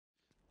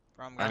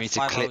Bro, I'm I gonna need to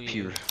 5-0 clip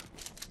you.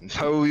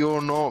 No,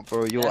 you're not,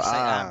 bro. You're Yes, ass.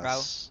 I am,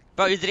 bro.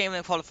 Bro, you didn't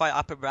even qualify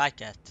upper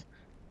bracket.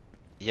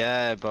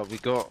 Yeah, but we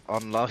got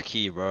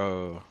unlucky,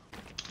 bro.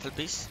 Full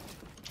piece.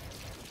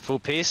 Full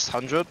piece,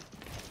 100.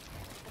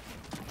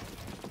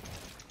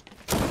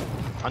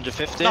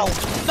 150. No!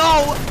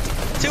 No!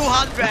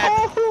 200!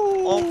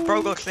 Oh,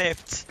 bro got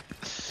clipped.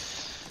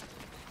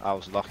 I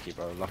was lucky,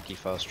 bro. Lucky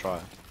first try.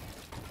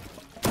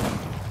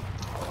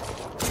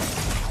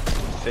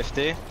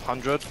 50,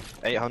 100,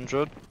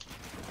 800.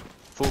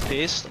 Full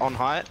piece, on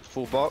height,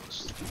 full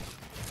box.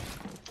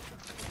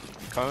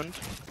 Coned.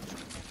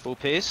 Full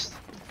piece.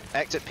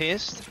 Exit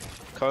piece.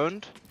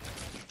 Coned.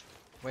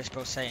 What's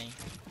bro saying?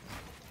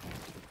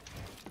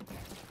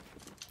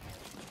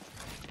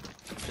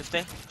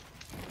 50.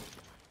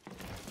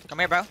 Come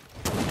here, bro.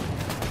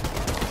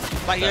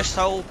 But you're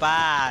so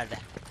bad.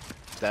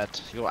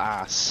 Dead. Your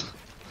ass.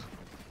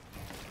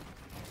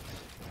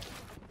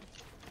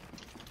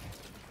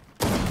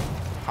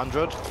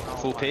 100.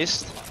 Full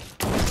piece.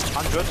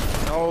 100.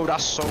 No,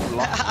 that's so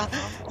lucky.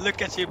 Look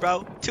at you,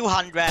 bro.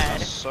 200.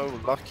 That's so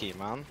lucky,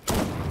 man.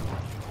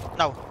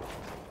 No.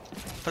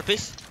 Full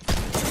piece.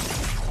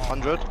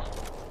 100.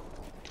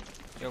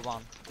 You're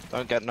one.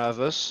 Don't get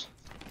nervous.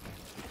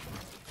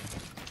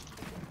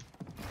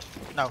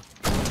 No.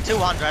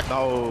 200.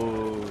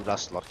 No,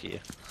 that's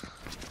lucky.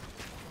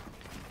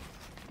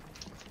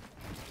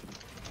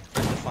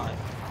 55.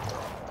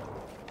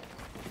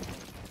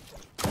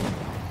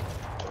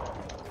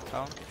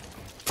 Go.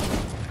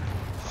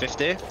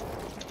 50.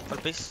 Full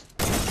piece.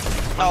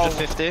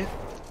 150.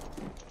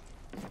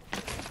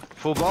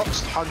 Full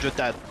box. 100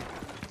 dead.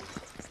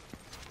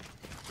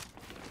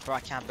 Bro, I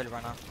can't build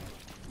right now.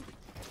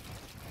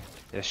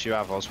 Yes, you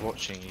have. I was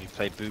watching you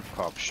play Boob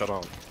Club. Shut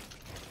up.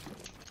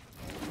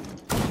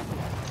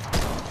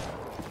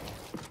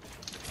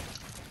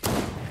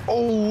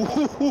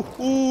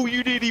 Oh,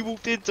 you nearly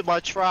walked into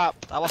my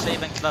trap. That wasn't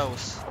even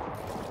close.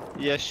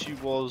 Yes, you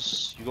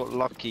was. You got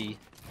lucky.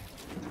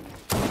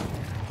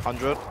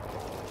 100.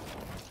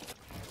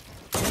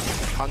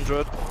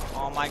 100.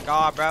 Oh my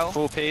god, bro.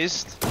 Full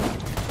pieced.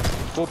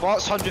 Full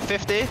box.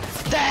 150.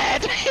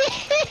 Dead.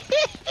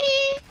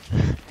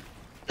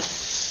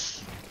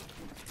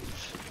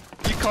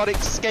 You can't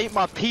escape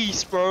my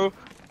piece, bro.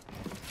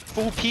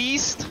 Full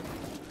pieced.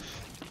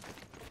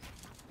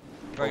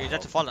 Bro, you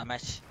have to follow that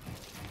match.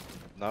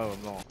 No,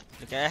 I'm not.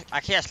 Okay,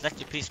 I can't let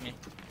you piece me.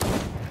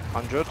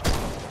 100.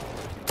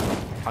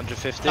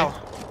 150. No.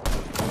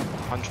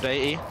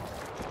 180.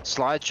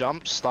 Slide,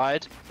 jump,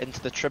 slide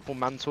into the triple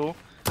mantle.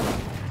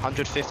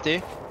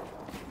 150.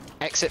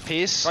 Exit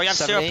piece. Bro, you have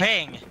 70. 0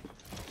 ping.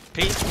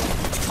 Piece.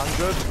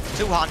 100.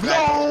 200.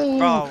 No!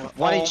 Bro,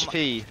 1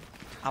 HP.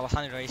 I was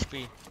 100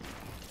 HP.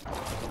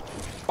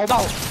 Oh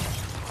no!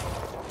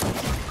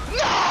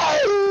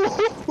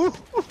 No!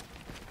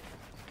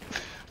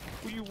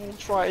 You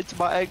walked right into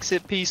my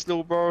exit piece,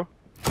 little bro.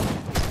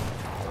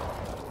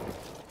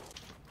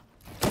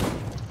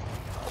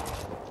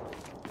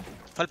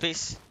 Full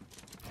piece.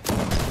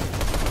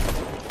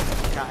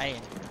 Got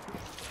in.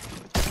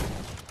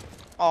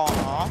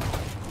 Aww.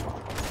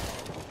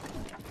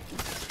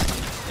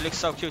 You look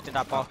so cute in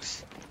that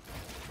box.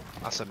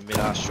 That's a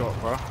mid-ass shot,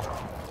 bro.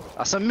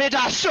 That's a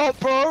mid-ass shot,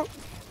 bro!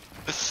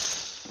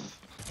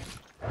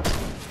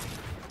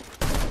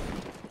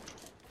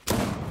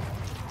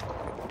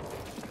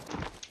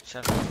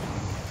 Shut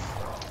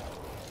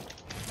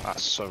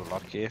That's so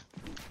lucky.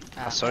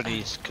 That's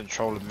only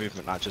control and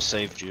movement that just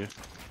saved you.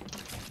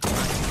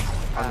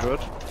 100.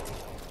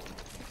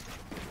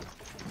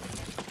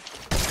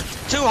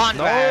 200!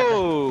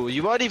 No!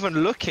 You weren't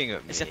even looking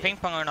at me. Is it ping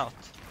pong or not?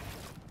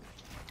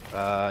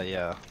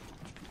 Yeah.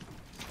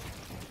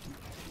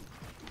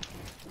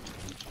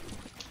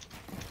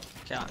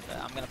 Okay,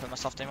 I'm gonna put my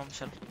soft aim on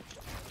Michelle.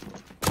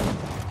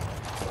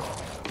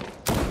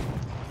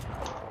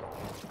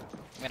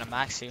 I'm gonna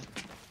max you.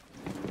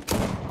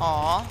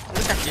 Aww,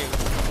 look at you.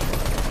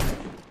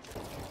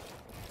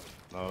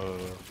 No.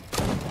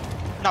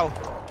 No.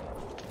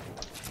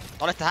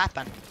 Don't let that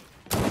happen.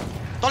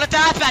 Don't let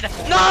that happen!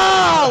 No!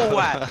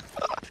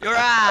 Your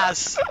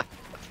ass!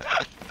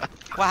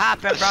 What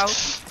happened, bro?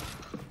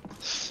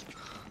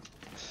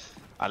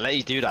 I let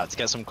you do that to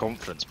get some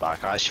confidence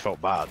back. I actually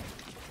felt bad.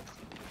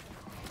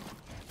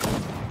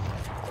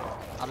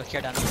 I'll look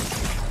here then.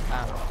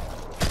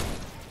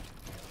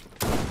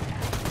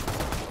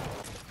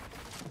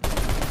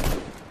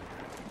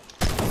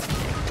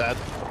 Dead.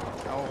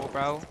 Oh,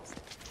 bro.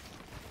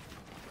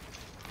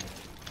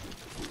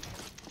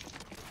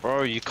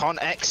 Bro, you can't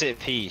exit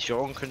piece.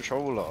 You're on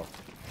controller.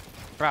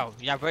 Bro,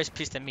 you have worse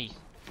piece than me.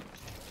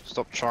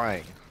 Stop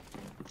trying.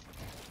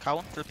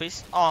 Cone, full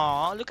piece.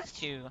 Aw, look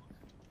at you.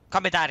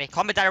 Call me daddy.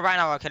 Call me daddy right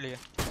now, I'll kill you.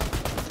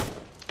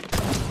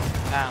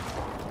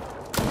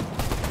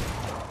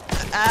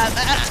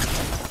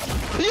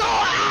 Your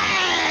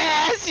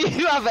ass!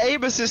 You have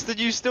aim assist and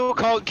you still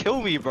can't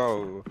kill me,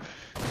 bro.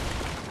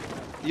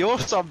 You're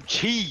some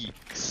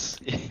cheeks.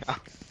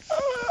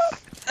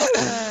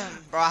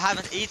 Bro, I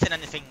haven't eaten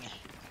anything.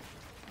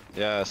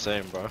 Yeah,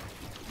 same, bro.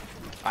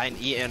 I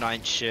ain't eating, I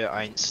ain't shit,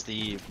 I ain't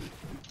sleep.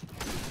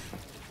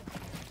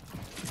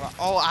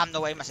 Oh, I have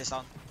no aim assist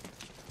on.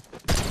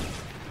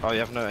 Oh, you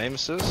have no aim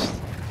assist?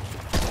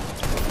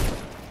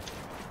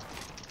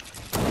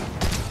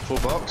 Full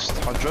box,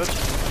 100.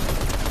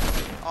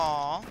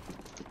 Aww.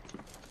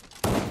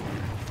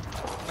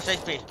 What's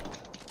HP?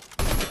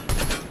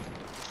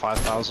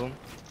 5,000.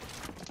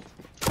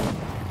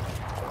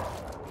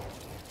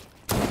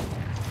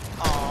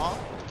 Aww.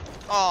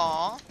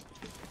 Aww.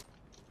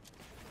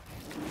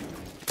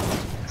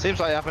 Seems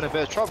like you're having a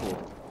bit of trouble.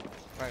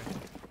 Right.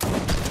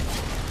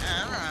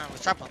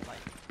 What's up on play?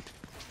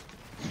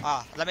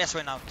 Ah, let me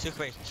swing now. Too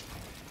quick.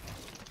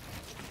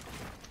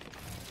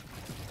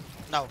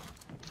 No.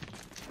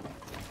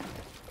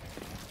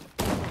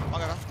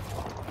 Okay.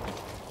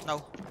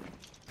 No.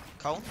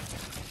 Cone.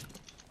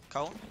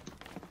 Cone.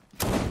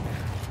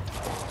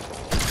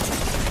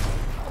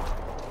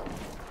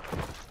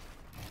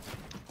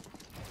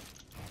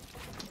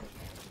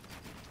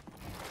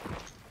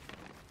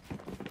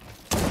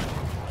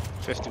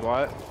 $50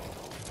 white.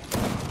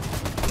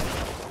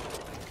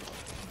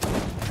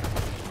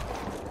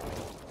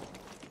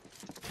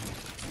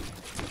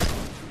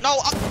 No!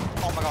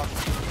 Oh my god.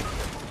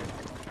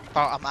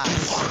 Bro, I'm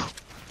ass.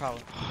 Bro.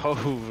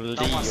 Holy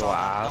No one your saw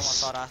that. No one ass.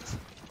 saw that.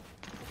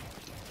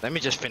 Let me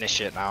just finish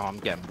it now. I'm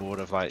getting bored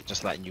of like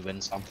just letting you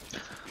win some.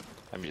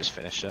 Let me just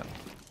finish it.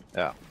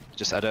 Yeah.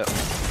 Just edit.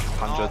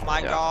 100. Oh my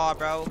yeah. god,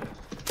 bro.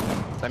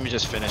 Let me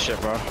just finish it,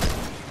 bro.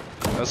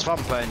 It was fun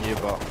playing you,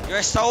 but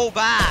You're so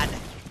bad.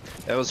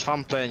 it was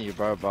fun playing you,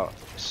 bro. But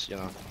you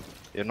know,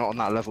 you're not on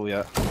that level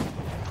yet.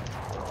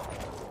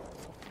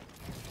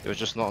 You're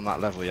just not on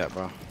that level yet,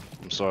 bro.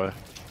 I'm sorry.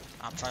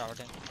 I'm trying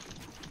everything.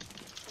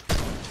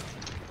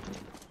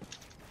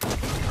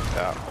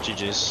 Yeah.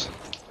 GG's.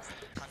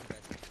 100.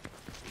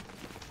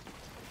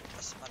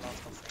 That's my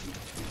last offering.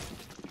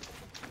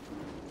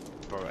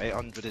 Bro,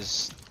 800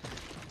 is.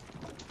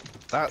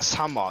 That's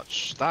how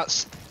much?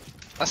 That's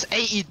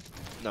 80.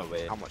 No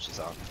way. How much is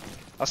that?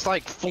 That's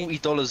like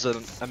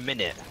 $40 a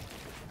minute.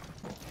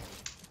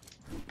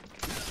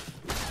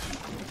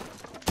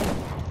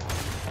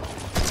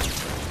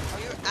 Oh,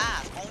 your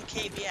ass on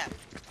KBM.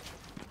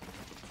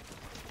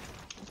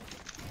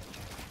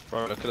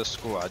 Bro, look at the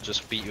score. I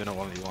just beat you in a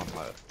 1v1.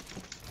 Like,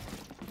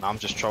 now I'm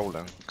just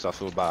trolling because I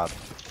feel bad.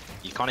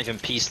 You can't even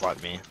piece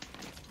like me.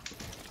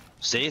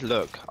 See,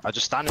 look. I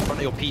just stand in front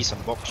of your piece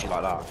and box you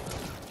like that.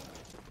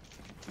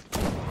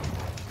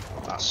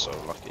 That's so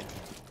lucky.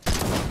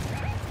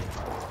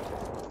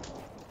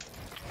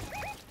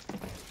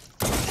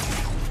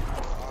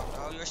 Oh,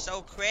 bro, you're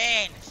so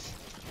cringe.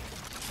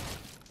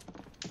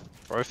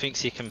 Bro thinks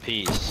he can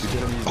piece.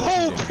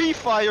 Oh,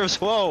 pre-fire as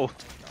well. God.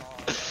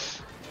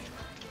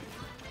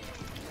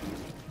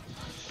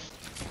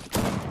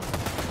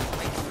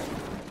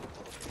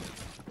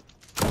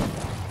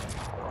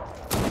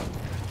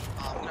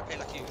 I'm gonna play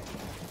like you.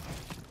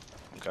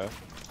 Okay.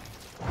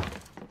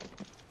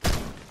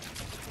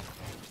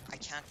 I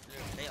can't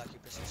really play like you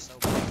because you're so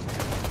bad.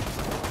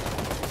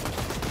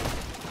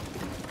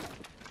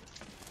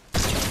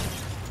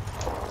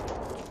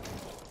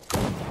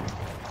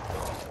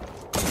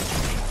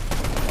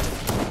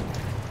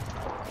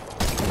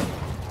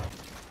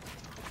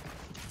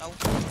 No.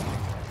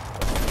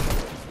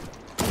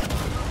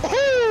 Oh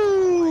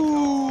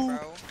my god,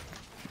 bro.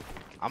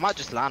 I might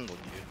just land on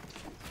you.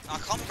 Nah,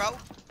 come, bro.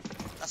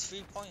 That's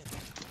 3 points.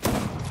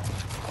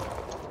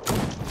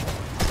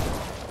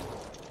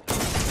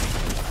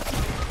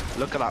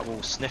 Look at that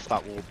wall. Sniff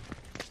that wall.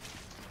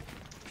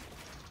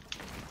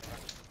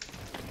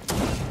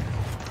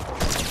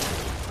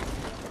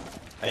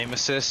 Aim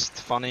assist.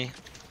 Funny.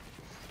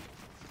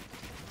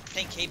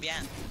 Playing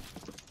KBN.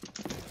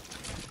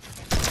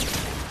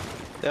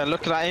 Yeah,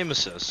 look at that aim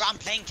assist. Bro, I'm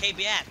playing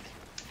KBN.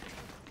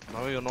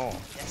 No, you're not.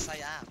 Yes, I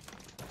am.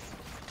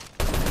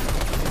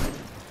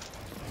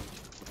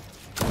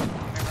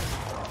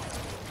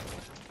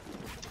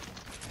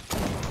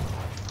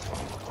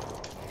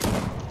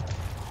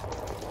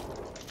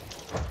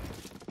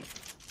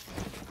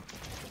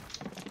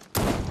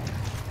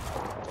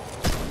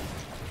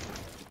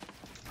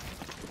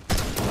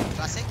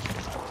 Classic?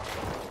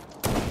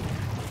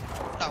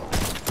 No.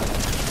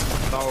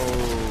 No.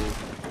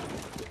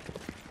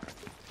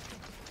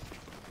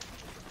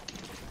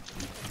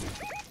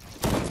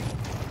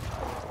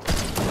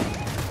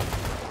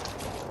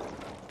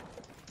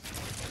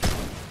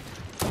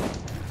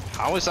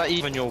 How is that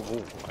even your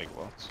wall? Like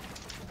what?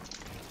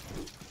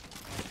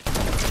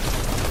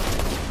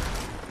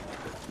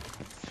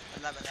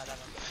 Eleven.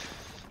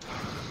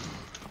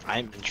 I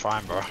ain't been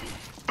trying, bro.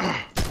 Oh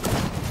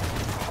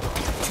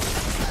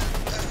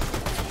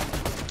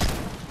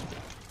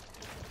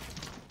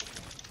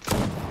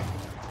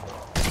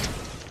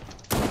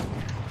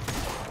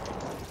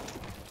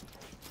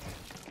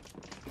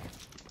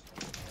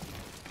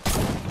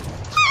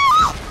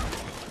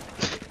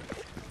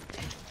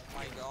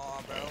my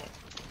god, bro.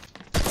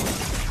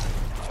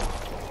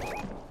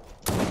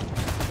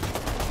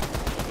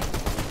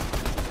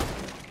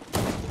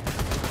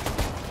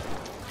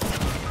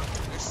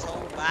 You're so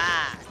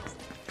bad.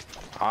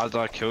 How did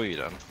I kill you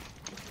then?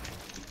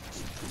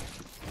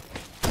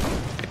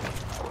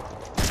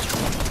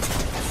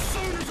 As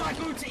soon as I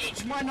go to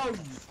itch my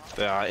nose.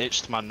 Yeah, I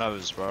itched my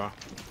nose, bro.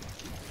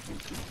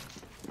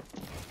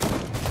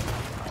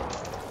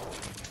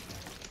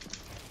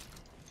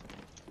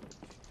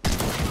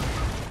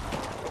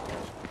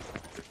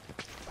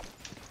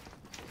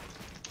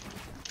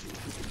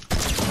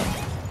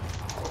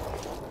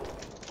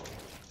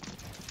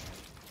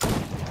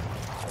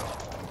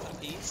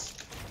 Please.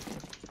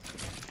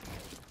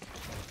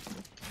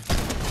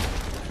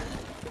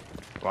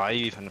 Why are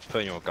you even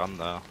putting your gun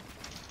there?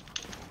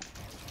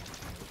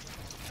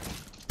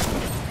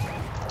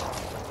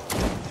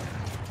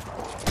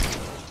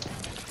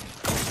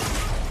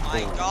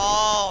 My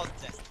God.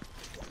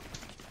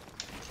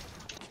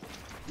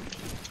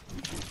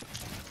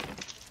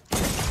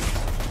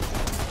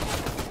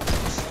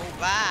 So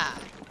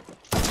bad.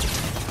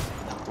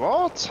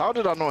 What? How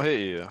did I not hit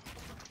you?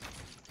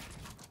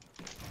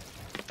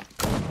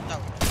 No.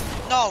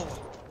 No.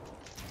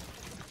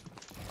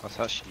 That's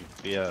actually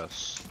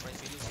BS. Wait,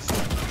 if he loses.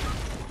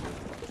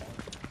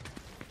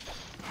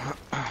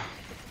 Okay,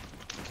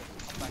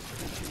 come back.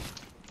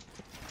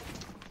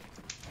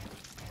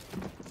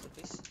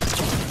 Please.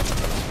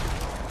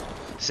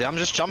 See, I'm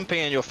just jumping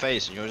in your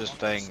face and you're just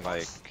playing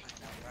like...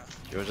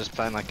 You're just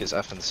playing like it's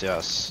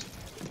FNCS.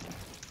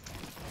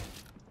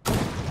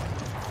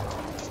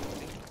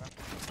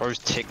 Bro's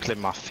tickling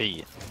my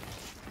feet.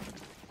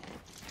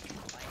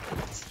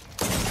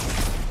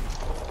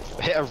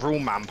 Hit a real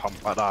man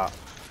pump like that.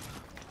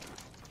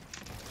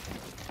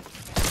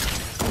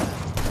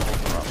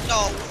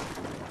 No.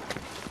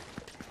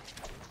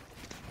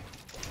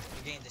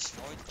 You're getting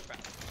destroyed, bro.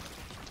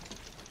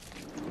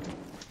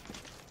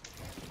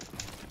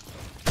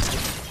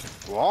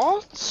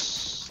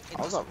 What?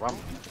 How was that run?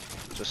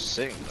 Just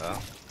sitting there.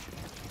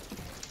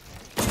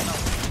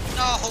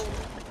 No.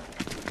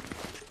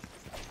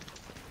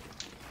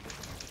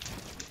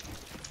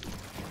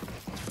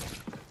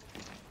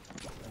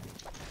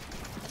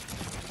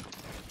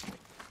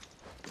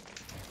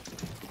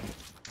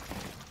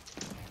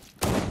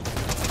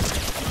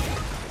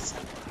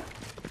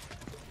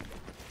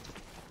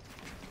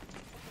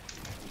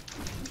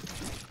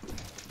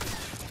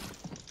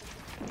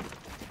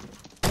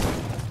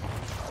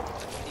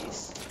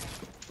 Please.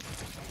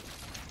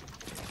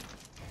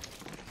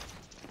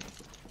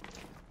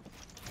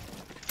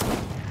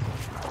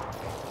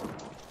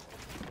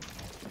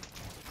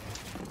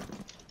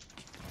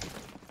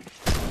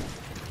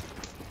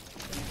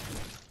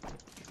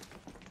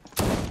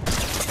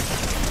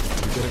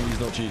 I'm kidding, he's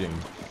not cheating.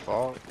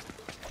 Fuck.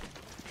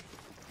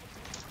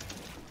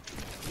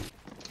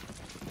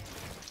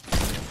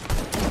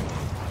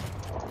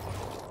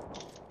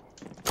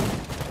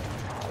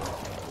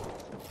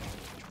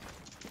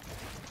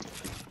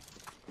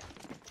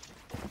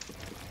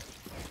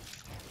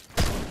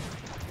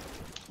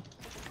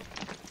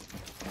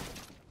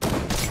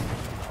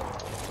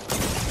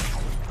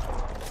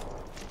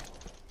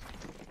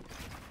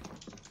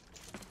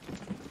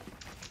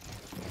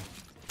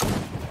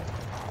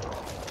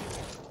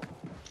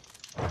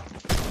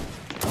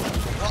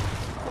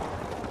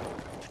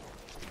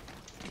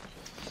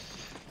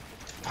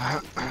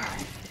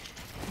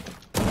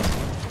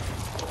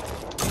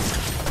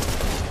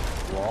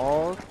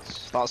 What?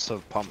 That's a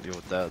pump, you're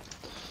dead.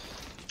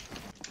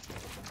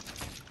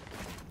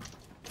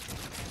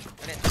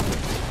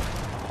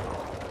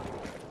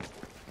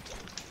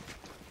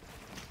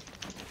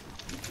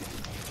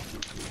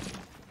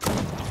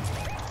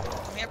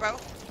 Come here, bro.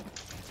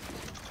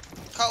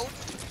 Code.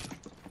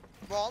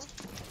 Wall.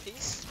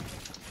 Please.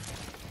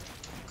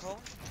 Code.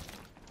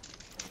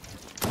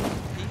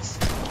 Please.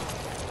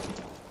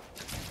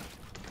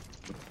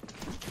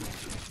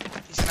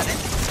 He's got it.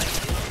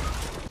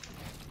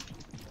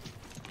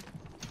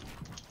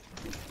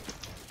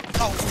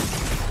 No.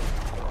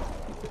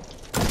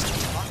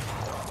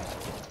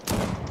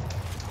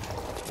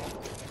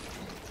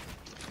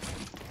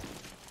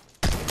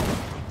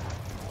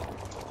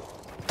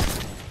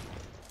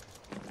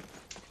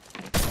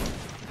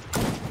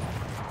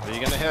 Are you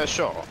gonna hit a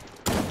shot?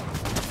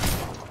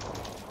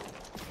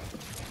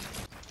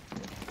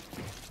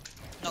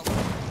 No.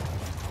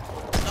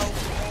 No.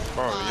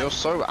 Bro, you're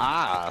so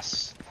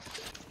ass.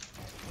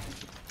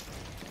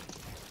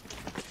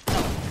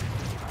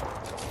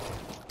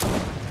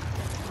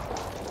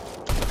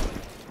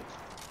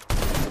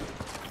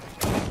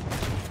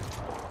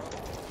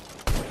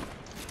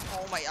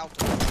 Oh my out.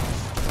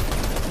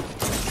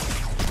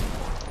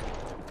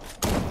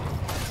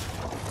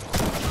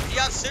 You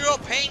have zero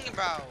ping,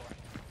 bro.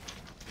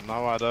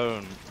 No, I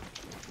don't.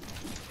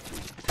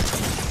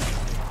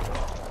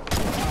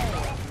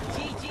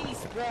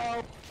 GG's,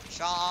 bro.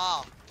 Shut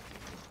up.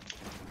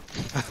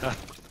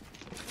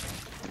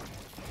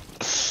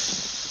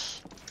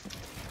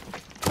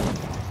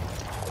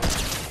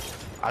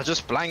 I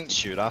just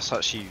blanked you, that's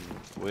actually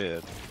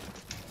weird.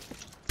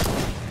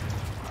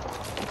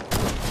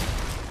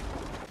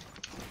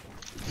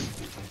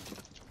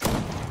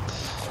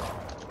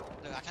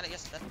 Look, I kinda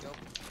guessed that joke.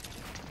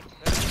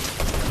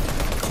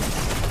 Look.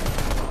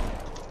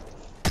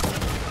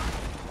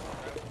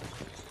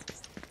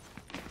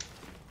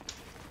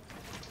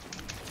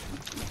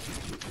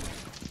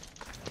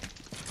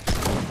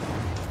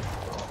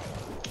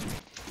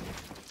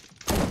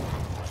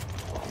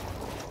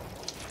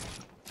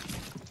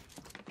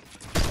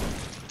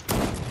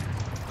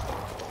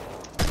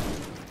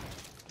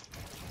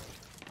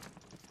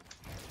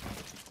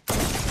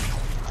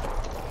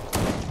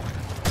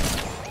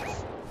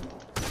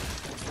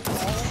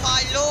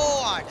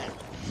 Alright then.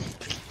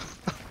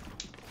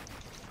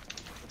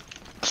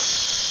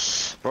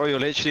 Bro, you're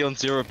literally on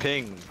 0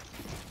 ping.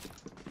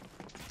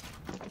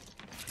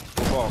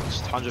 Full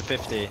boxed,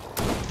 150.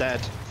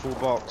 Dead, full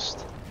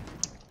boxed.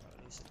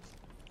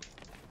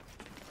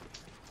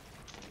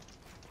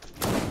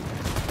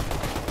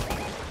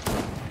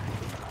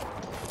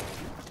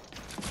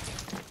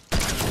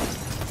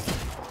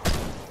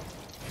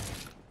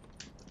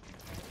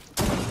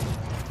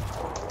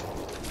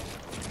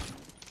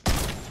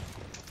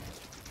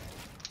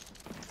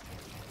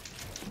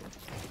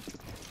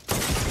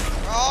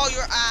 Bro,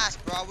 your ass,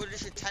 bro. We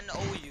should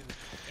 10-0 you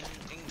in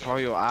game. Bro,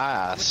 your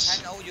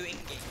ass. We 10-0 you in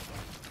game.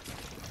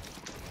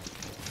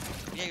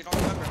 Yeah, you don't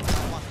remember. I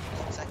won.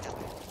 1 second.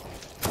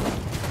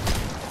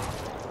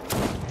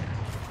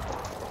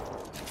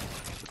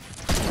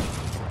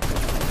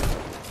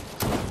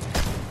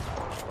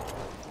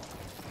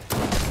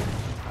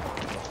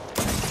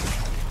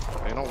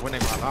 You're not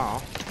winning right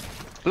now.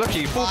 Look at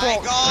you, full My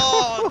box.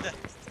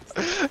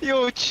 God!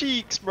 Your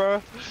cheeks,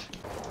 bro.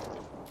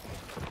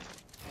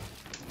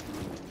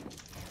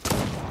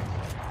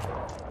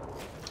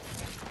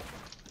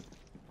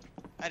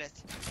 Edit.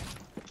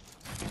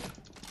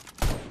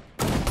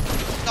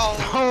 No!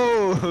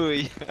 Oh,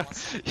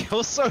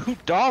 you're so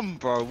dumb,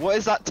 bro. What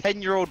is that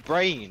 10-year-old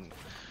brain?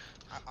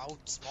 I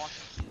outsmart.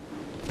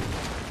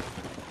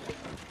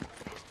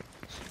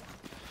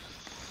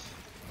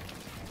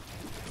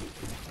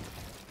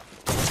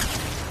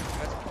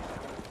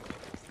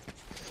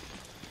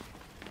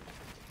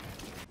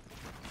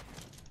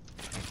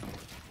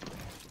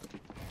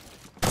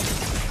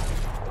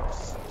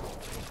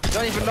 You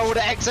don't even know what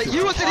the X8.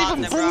 You wasn't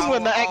even born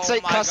when the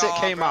X8 Classic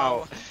came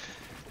out.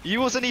 You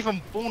wasn't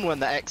even born when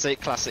the X8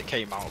 Classic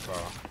came out, bro.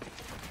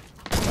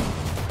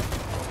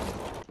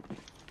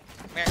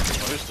 Where?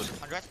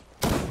 100.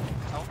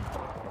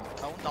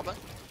 Cone, double,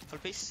 full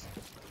piece.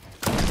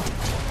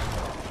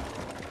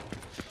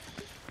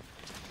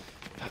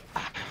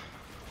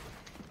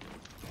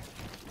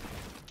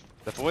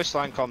 The voice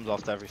line comes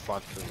after every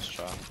 5 kills,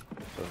 chat,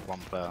 for one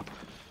player.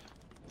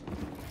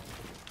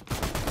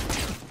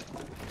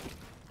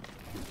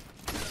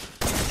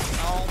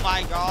 Oh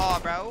my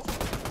God, bro.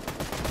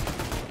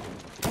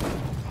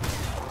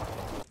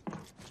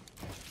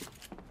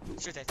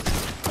 Shoot it.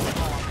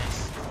 Oh, I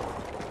missed.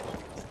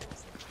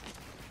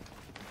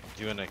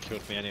 You wouldn't have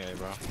killed me anyway,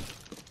 bro.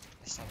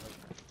 It's not good.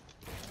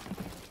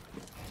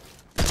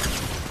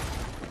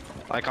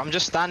 Like, I'm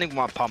just standing with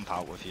my pump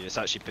out with you. It's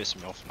actually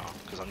pissing me off now.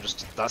 Because I'm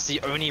just... That's the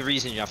only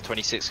reason you have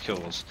 26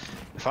 kills.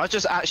 If I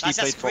just actually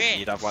played properly,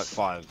 you'd have like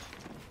 5.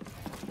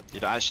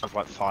 You'd actually have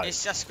like 5.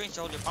 It's just screen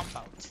to hold your pump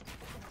out.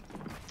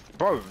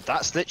 Bro,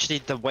 that's literally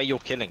the way you're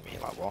killing me.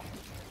 Like, what?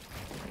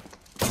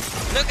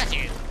 Look at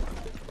you!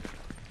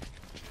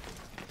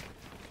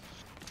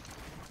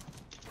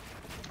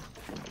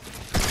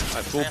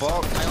 Like, full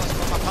box. I always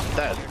put my pump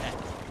Dead. on your neck.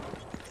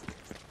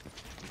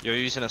 You're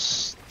using a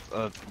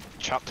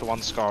chapter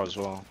 1 scar as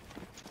well.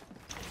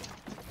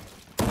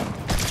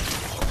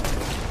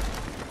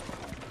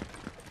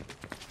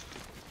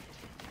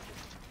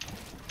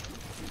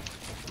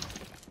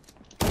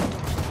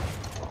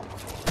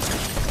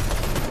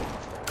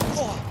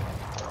 Oh.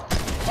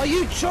 Are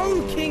you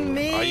joking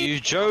me? Are you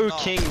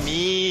joking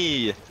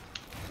me? You're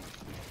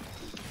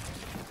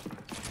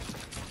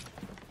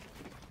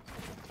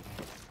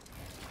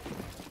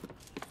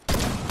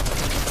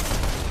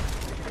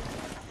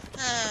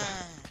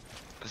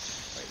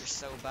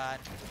so bad.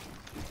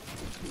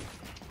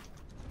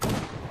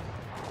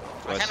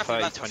 Well, it's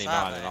 30-29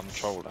 and I'm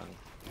trolling.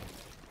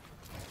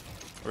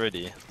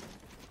 Really?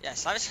 Yeah,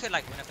 Savage could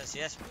like win a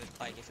FNCS with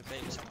like if you play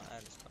with someone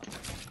else.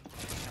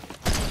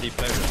 If he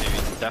played with me,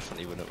 he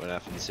definitely wouldn't win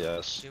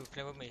FNCS. If you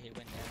play with me, he'd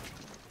win, yeah.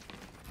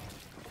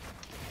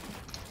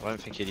 I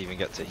don't think he'd even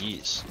get to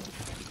heats.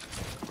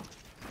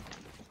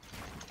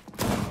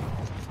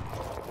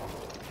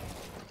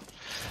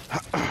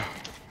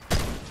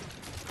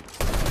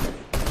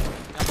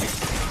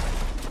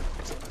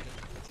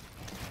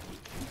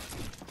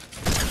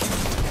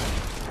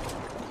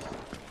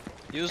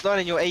 You was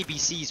learning your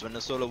ABCs when the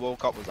Solo World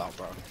Cup was out,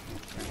 bro.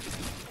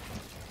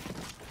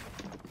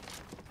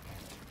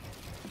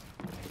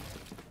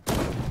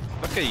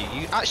 Look at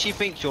you, you actually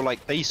think you're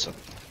like decent.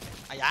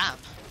 I am.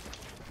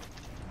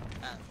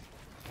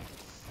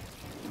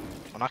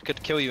 And I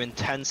could kill you in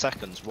 10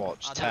 seconds,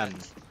 watch. I'll 10,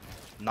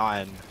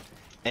 9,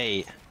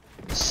 8,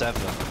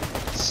 7,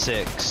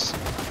 6,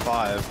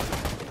 5,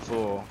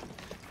 4,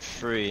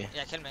 3.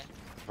 Yeah, kill me.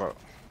 Bro,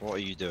 what are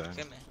you doing?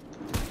 Kill me.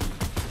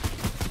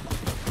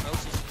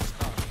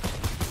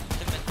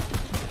 Kill me.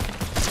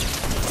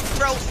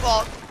 Bro,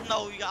 fuck.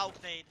 No, you got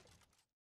outplayed.